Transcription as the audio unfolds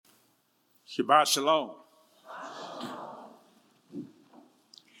Shabbat Shalom.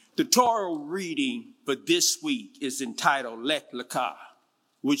 The Torah reading for this week is entitled Lech L'cha,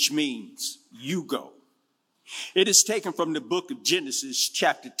 which means you go. It is taken from the book of Genesis,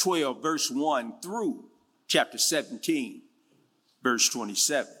 chapter 12, verse 1 through chapter 17, verse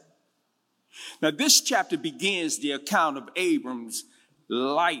 27. Now, this chapter begins the account of Abram's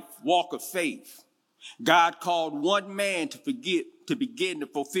life, walk of faith. God called one man to begin the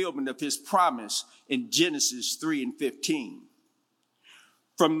fulfillment of his promise in Genesis 3 and 15.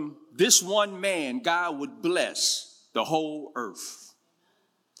 From this one man, God would bless the whole earth.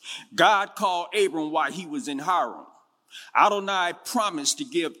 God called Abram while he was in Haran. Adonai promised to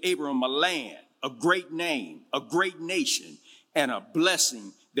give Abram a land, a great name, a great nation, and a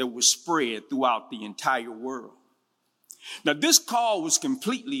blessing that was spread throughout the entire world. Now, this call was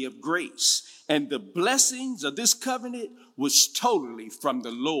completely of grace, and the blessings of this covenant was totally from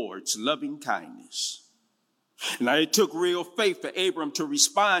the Lord's loving kindness. Now, it took real faith for Abram to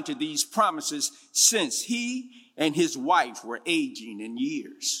respond to these promises since he and his wife were aging in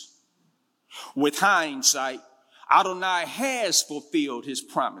years. With hindsight, Adonai has fulfilled his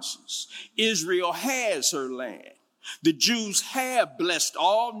promises. Israel has her land. The Jews have blessed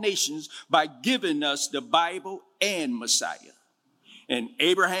all nations by giving us the Bible and Messiah. And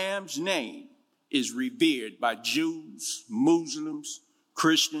Abraham's name is revered by Jews, Muslims,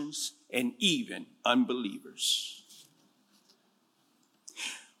 Christians, and even unbelievers.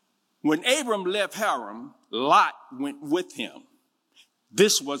 When Abram left Haran, Lot went with him.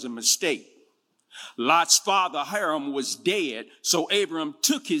 This was a mistake. Lot's father, Haran, was dead, so Abram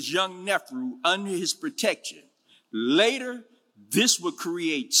took his young nephew under his protection. Later, this would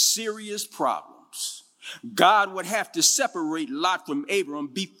create serious problems. God would have to separate Lot from Abram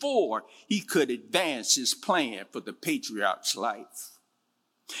before he could advance his plan for the patriarch's life.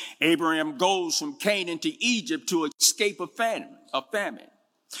 Abraham goes from Canaan to Egypt to escape a famine.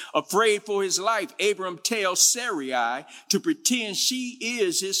 Afraid for his life, Abram tells Sarai to pretend she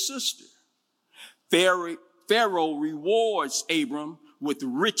is his sister. Pharaoh rewards Abram with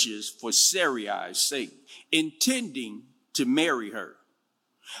riches for Sarai's sake, intending to marry her.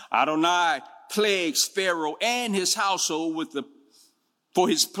 Adonai plagues Pharaoh and his household for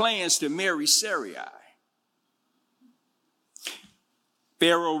his plans to marry Sarai.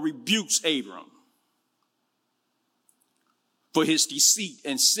 Pharaoh rebukes Abram for his deceit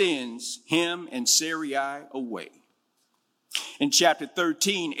and sends him and Sarai away. In chapter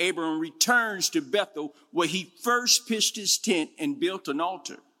 13, Abram returns to Bethel, where he first pitched his tent and built an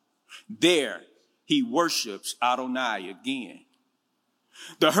altar. There, he worships Adonai again.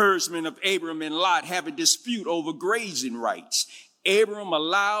 The herdsmen of Abram and Lot have a dispute over grazing rights. Abram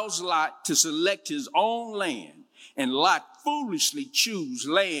allows Lot to select his own land, and Lot foolishly chooses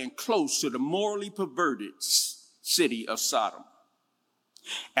land close to the morally perverted city of Sodom.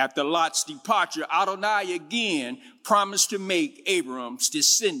 After Lot's departure, Adonai again promised to make Abram's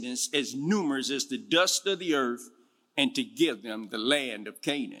descendants as numerous as the dust of the earth and to give them the land of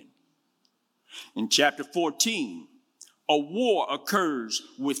Canaan. In chapter 14, a war occurs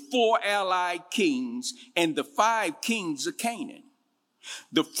with 4 allied kings and the 5 kings of Canaan.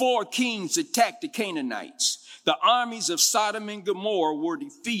 The 4 kings attacked the Canaanites. The armies of Sodom and Gomorrah were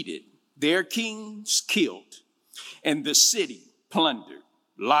defeated, their kings killed, and the city plundered.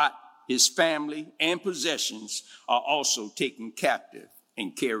 Lot, his family, and possessions are also taken captive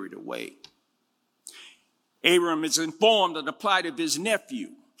and carried away. Abram is informed of the plight of his nephew.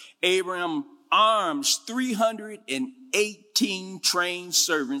 Abram arms 318 trained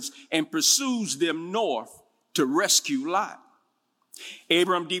servants and pursues them north to rescue Lot.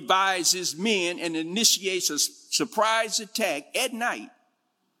 Abram divides his men and initiates a surprise attack at night.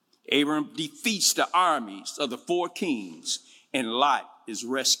 Abram defeats the armies of the 4 kings, and Lot is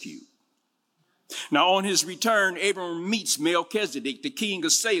rescued. Now, on his return, Abram meets Melchizedek, the king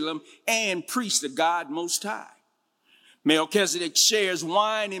of Salem and priest of God Most High. Melchizedek shares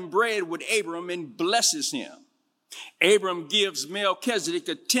wine and bread with Abram and blesses him. Abram gives Melchizedek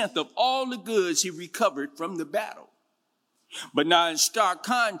 1/10 of all the goods he recovered from the battle. But now, in stark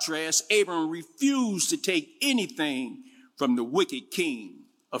contrast, Abram refused to take anything from the wicked king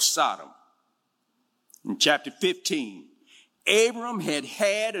of Sodom. In chapter 15, Abram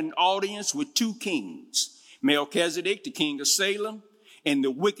had an audience with 2 kings, Melchizedek, the king of Salem, and the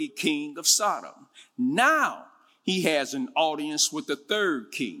wicked king of Sodom. Now he has an audience with the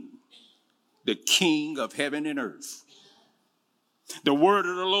 3rd king, the king of heaven and earth. The word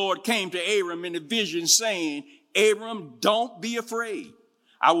of the Lord came to Abram in a vision saying, Abram, don't be afraid.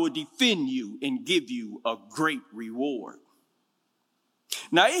 I will defend you and give you a great reward.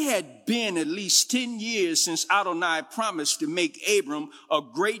 Now, it had been at least 10 years since Adonai promised to make Abram a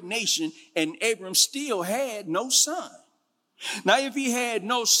great nation, and Abram still had no son. Now, if he had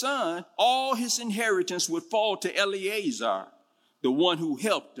no son, all his inheritance would fall to Eleazar, the one who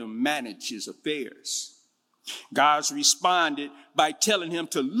helped him manage his affairs. God responded by telling him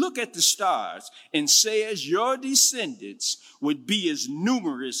to look at the stars and says your descendants would be as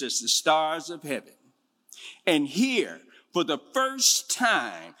numerous as the stars of heaven. And here, for the first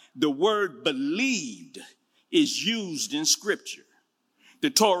time, the word believed is used in Scripture. The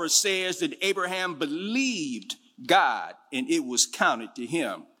Torah says that Abraham believed God and it was counted to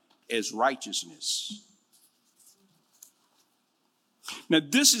him as righteousness. Now,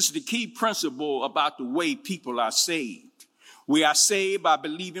 this is the key principle about the way people are saved. We are saved by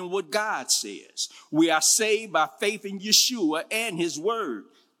believing what God says. We are saved by faith in Yeshua and his word,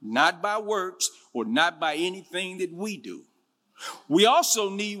 not by works or not by anything that we do. We also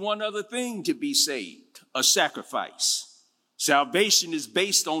need one other thing to be saved, a sacrifice. Salvation is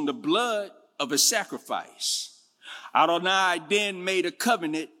based on the blood of a sacrifice. Adonai then made a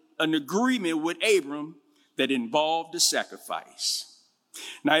covenant, an agreement with Abram that involved a sacrifice.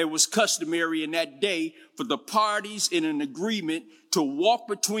 Now, it was customary in that day for the parties in an agreement to walk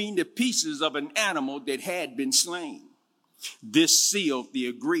between the pieces of an animal that had been slain. This sealed the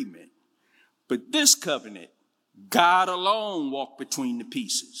agreement. But this covenant, God alone walked between the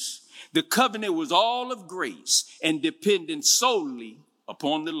pieces. The covenant was all of grace and dependent solely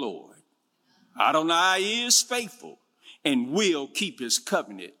upon the Lord. Adonai is faithful and will keep his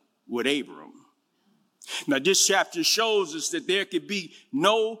covenant with Abram. Now, this chapter shows us that there could be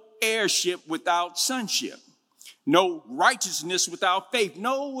no heirship without sonship, no righteousness without faith,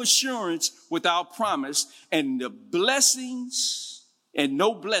 no assurance without promise, and no blessings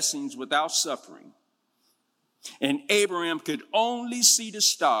without suffering. And Abraham could only see the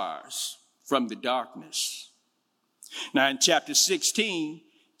stars from the darkness. Now, in chapter 16,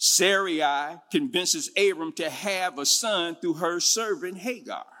 Sarai convinces Abram to have a son through her servant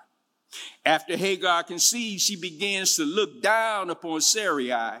Hagar. After Hagar conceives, she begins to look down upon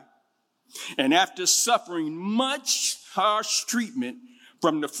Sarai. And after suffering much harsh treatment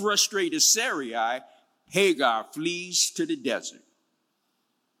from the frustrated Sarai, Hagar flees to the desert.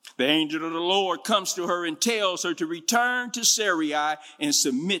 The angel of the Lord comes to her and tells her to return to Sarai and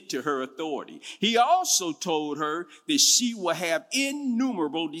submit to her authority. He also told her that she will have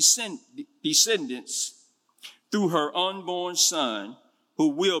innumerable descendants through her unborn son, who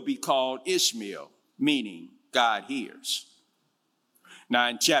will be called Ishmael, meaning God hears. Now,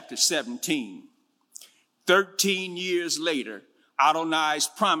 in chapter 17, 13 years later, Adonai's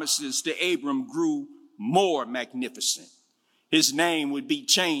promises to Abram grew more magnificent. His name would be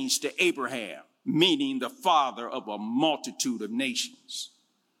changed to Abraham, meaning the father of a multitude of nations.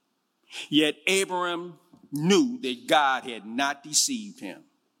 Yet Abram knew that God had not deceived him.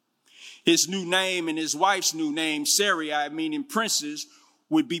 His new name and his wife's new name, Sarai, meaning princess,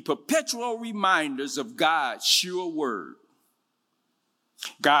 would be perpetual reminders of God's sure word.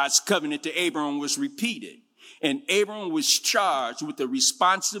 God's covenant to Abram was repeated, and Abram was charged with the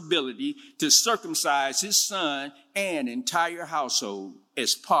responsibility to circumcise his son and entire household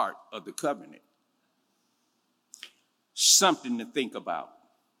as part of the covenant. Something to think about.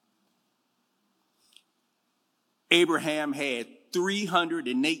 Abraham had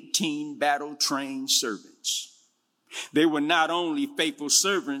 318 battle-trained servants. They were not only faithful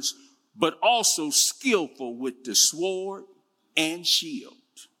servants, but also skillful with the sword and shield.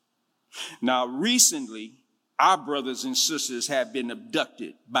 Now, recently, our brothers and sisters have been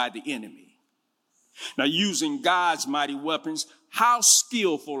abducted by the enemy. Now, using God's mighty weapons, how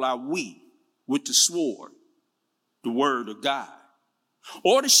skillful are we with the sword, the word of God,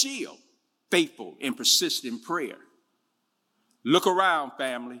 or the shield, faithful and persistent prayer? Look around,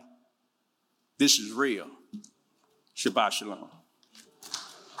 family. This is real. Shabbat shalom.